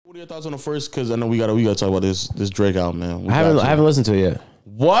What are your thoughts on the first? Because I know we gotta talk about this Drake album, man. I haven't listened to it yet.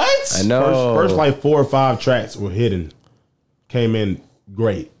 What? I know. First like 4 or 5 tracks were hidden. Came in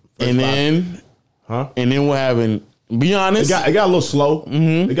great. And then what happened? Be honest. It got a little slow.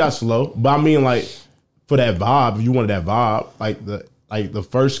 It got slow. But I mean, like, for that vibe, if you wanted that vibe, like the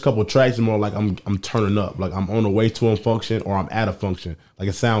first couple tracks are more like I'm turning up. Like I'm on the way to a function or I'm at a function. Like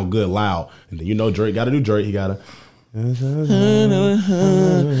it sound good loud. And then you know Drake gotta do Drake. He gotta took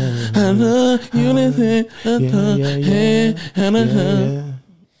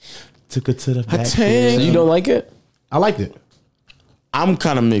it to the back. So you don't like it? I liked it. I'm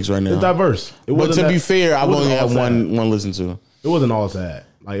kind of mixed right now. It's diverse. But to be fair, I've only had one listen to. It wasn't all sad.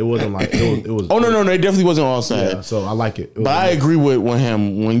 Like it wasn't like it was. Oh no, it definitely wasn't all sad. Yeah, so I like it. But I agree with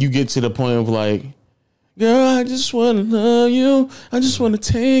him when you get to the point of like, girl, I just want to love you. I just want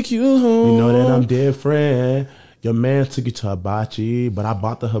to take you home. You know that I'm different. Your man took you to hibachi, but I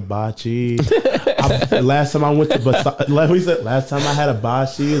bought the hibachi. Last time I went to last time I had a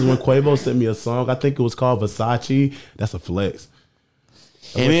hibachi is when Quavo sent me a song. I think it was called Versace. That's a flex.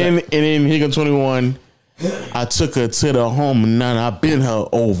 And then here goes 21. I took her to the home and now I been her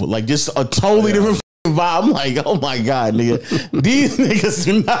over. Like just a totally different vibe. I'm like, oh my God, nigga. These niggas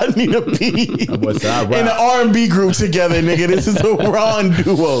do not need to be in an R&B group together, nigga. This is the wrong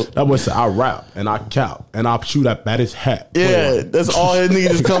duo. That boy said, I rap and I count and I shoot at his hat. Yeah, that's all his nigga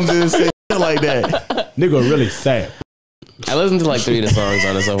just comes in and say shit like that. Nigga really sad. I listened to like 3 of the songs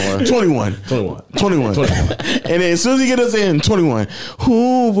on it so far. 21. And then as soon as he get us in, 21.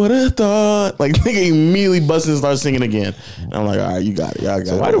 Who would have thought? Like, nigga immediately busts and starts singing again. And I'm like, all right, you got it. Y'all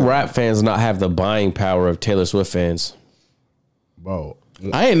got it. Why do rap fans not have the buying power of Taylor Swift fans? Bro.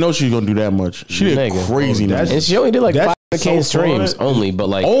 I didn't know she was going to do that much. She did crazy. And she only did like 5K streams only, but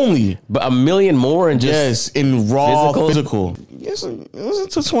like but 1 million more and just in raw physical. Yes,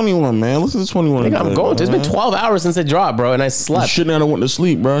 listen to 21, man. Listen to 21. Nigga, I'm going to. It's been 12 hours since it dropped, bro, and I slept. You shouldn't have went to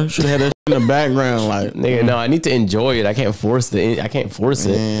sleep, bro. Should have had that in the background, like nigga. No, I need to enjoy it. I can't force it. I can't force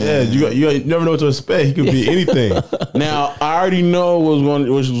it. Yeah, you never know what to expect. He could be anything. Now I already know what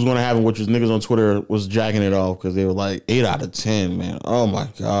was going to happen, which was niggas on Twitter was jacking it off because they were like 8 out of 10, man. Oh my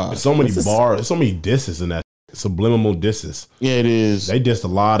God, there's so many bars, there's so many disses in that. Subliminal disses. Yeah, it is. They dissed a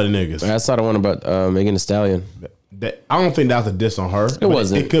lot of niggas. I saw the one about Megan Thee Stallion. I don't think that was a diss on her. It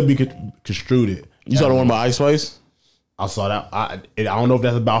wasn't. It could be construed it. You saw the one about Ice Spice? I saw that. I don't know if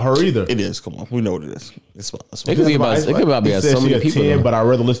that's about her either. It is. Come on, we know what it is. It could be about. It could be about so many people. 10, but I'd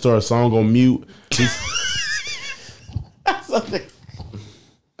rather listen to her song on mute.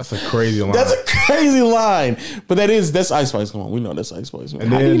 That's a crazy line. That's a crazy line. But that's Ice Spice. Come on, we know that's Ice Spice. Man.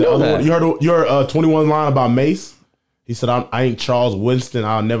 And then the other one, you heard your 21 line about Mace? He said, I ain't Charles Winston.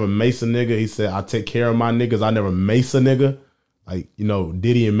 I'll never mace a nigga. He said, I take care of my niggas. I never mace a nigga. Like, you know,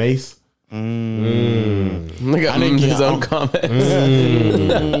 Diddy and Mace. Nigga, I didn't get his own comments.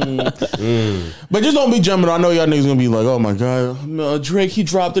 But just don't be jumping. I know y'all niggas gonna be like, oh my God, Drake, he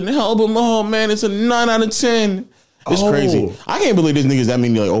dropped an album. Oh man, it's a 9 out of 10. It's crazy. I can't believe this niggas that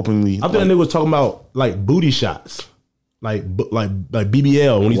many like openly. I think that nigga was talking about like booty shots, like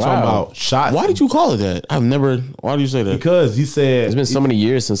BBL when he's talking about shots. Why did you call it that? Why do you say that? Because he said it's been so many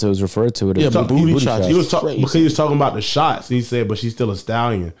years since it was referred to it. Yeah, but booty shots. Because he was talking about the shots. He said, but she's still a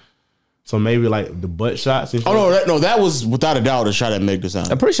stallion. So maybe like the butt shots. Oh no, that was without a doubt a shot at Meg Thee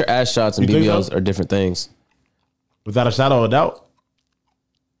Stallion. I'm pretty sure ass shots and BBLs are different things. Without a shadow of a doubt.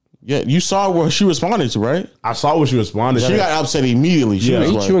 Yeah, you saw what she responded to, right? I saw what she responded to. She got upset immediately. She was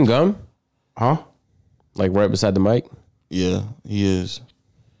Are you like, chewing gum? Huh? Like right beside the mic? Yeah, he is.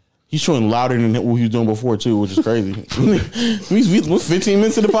 He's chewing louder than what he was doing before too, which is crazy. We're 15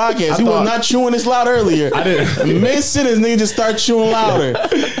 minutes into the podcast. He was not chewing this loud earlier. I didn't. Mid-sentence, nigga just start chewing louder.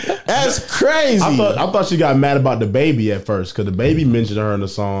 That's crazy. I thought she got mad about the baby at first because the baby mentioned her in the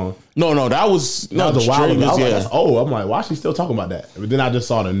song. No, that was a while ago. I'm like, why is she still talking about that? But then I just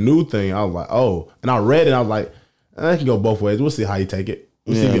saw the new thing. I was like, oh, and I read it. And I was like, that can go both ways. We'll see how you take it.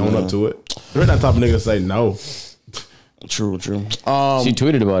 We'll see if you own up to it. You're that type of nigga to say no. True. She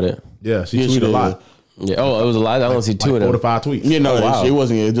tweeted about it. Yeah, she tweeted a lot. Yeah. Oh, it was a lot. I don't see 2 of them. 4 to 5 tweets. Yeah, no, wow. It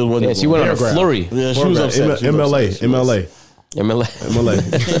wasn't. It just wasn't. Yeah, she went on a flurry. Yeah, she was upset. MLA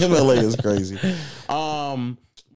MLA is crazy.